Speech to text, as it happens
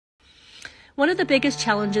One of the biggest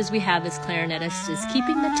challenges we have as clarinetists is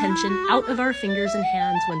keeping the tension out of our fingers and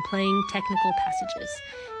hands when playing technical passages.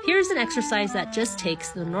 Here's an exercise that just takes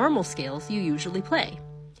the normal scales you usually play.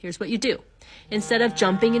 Here's what you do. Instead of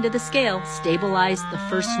jumping into the scale, stabilize the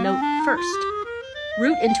first note first.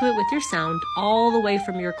 Root into it with your sound all the way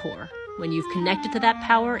from your core. When you've connected to that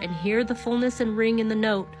power and hear the fullness and ring in the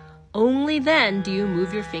note, only then do you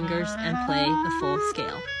move your fingers and play the full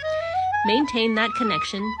scale. Maintain that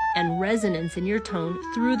connection and resonance in your tone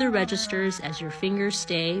through the registers as your fingers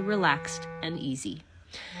stay relaxed and easy.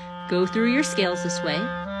 Go through your scales this way,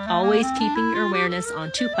 always keeping your awareness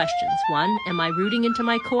on two questions. 1, am I rooting into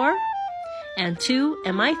my core? And 2,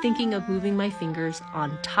 am I thinking of moving my fingers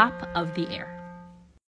on top of the air?